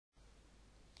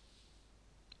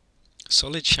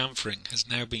Solid chamfering has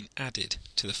now been added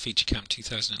to the FeatureCAM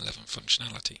 2011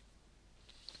 functionality.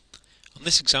 On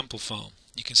this example file,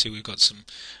 you can see we've got some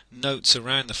notes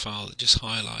around the file that just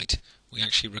highlight we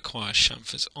actually require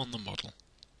chamfers on the model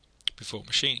before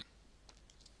machining.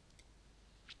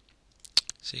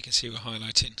 So you can see we're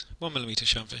highlighting 1mm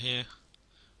chamfer here,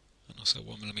 and also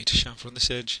 1mm chamfer on this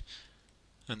edge,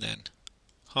 and then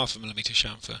 0.5mm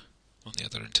chamfer on the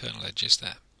other internal edges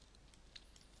there.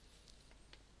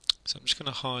 So I'm just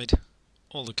going to hide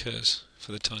all the curves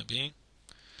for the time being.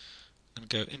 I'm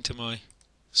going to go into my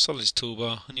Solids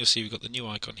toolbar, and you'll see we've got the new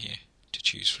icon here to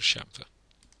choose for chamfer.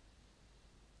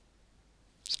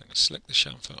 So I'm going to select the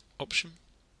chamfer option,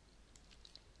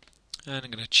 and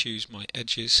I'm going to choose my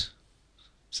edges.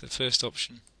 So the first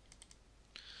option,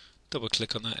 double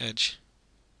click on that edge,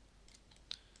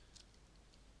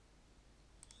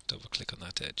 double click on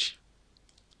that edge.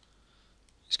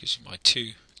 This gives me my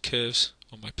two curves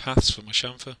on my paths for my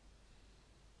chamfer.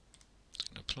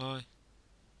 I'm going to apply,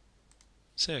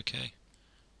 say OK.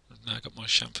 I've now got my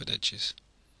chamfered edges.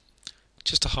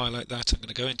 Just to highlight that, I'm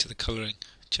going to go into the colouring,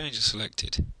 change the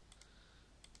selected,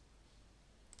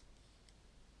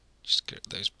 just get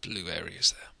those blue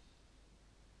areas there.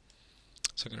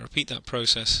 So I'm going to repeat that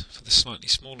process for the slightly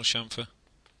smaller chamfer.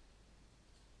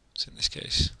 So in this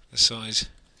case the size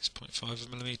is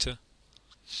 0.5mm,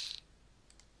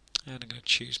 and I'm going to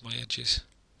choose my edges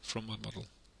from my model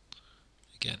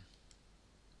again.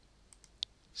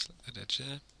 Select that edge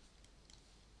there,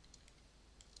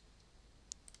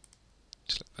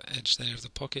 select that edge there of the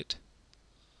pocket,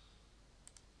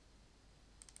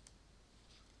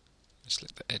 and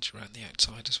select the edge around the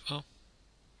outside as well.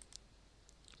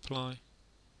 Apply,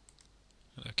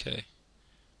 and OK,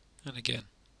 and again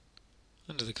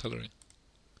under the colouring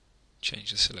change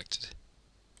the selected.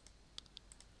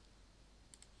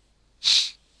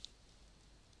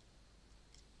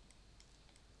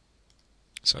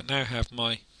 So I now have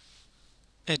my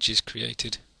edges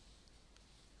created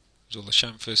with all the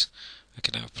chamfers. I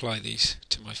can now apply these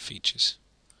to my features.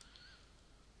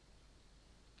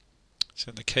 So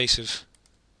in the case of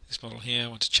this model here, I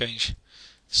want to change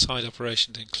the side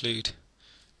operation to include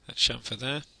that chamfer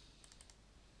there.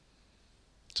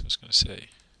 So I'm just going to say,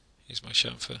 here's my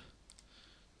chamfer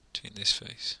between this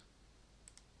face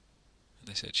and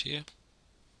this edge here.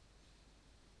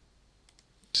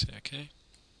 Say OK.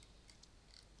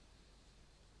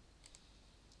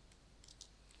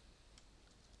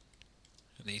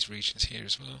 And these regions here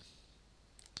as well.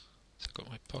 So I've got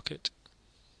my pocket,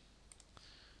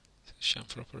 so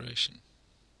chamfer operation,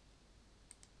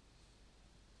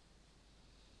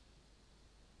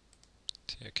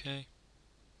 say OK,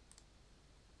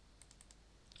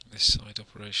 and this side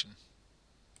operation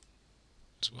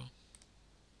as well.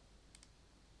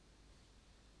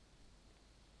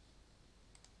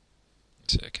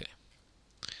 Say OK.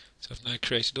 So I've now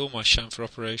created all my chamfer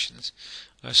operations.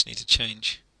 I just need to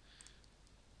change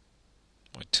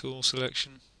my tool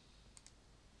selection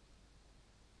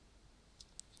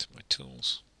to my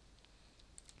tools.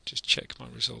 Just check my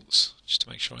results just to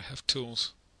make sure I have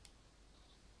tools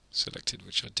selected,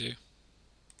 which I do.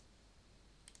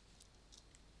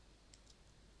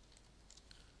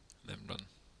 And then run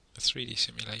a 3D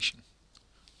simulation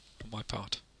on my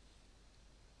part.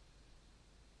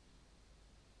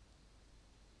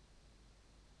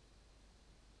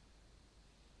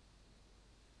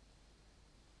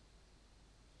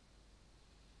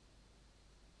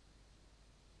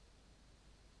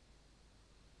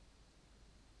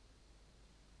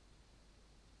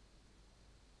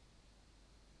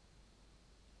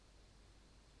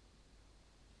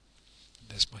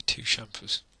 There's my two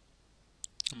chamfers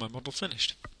and my model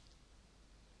finished.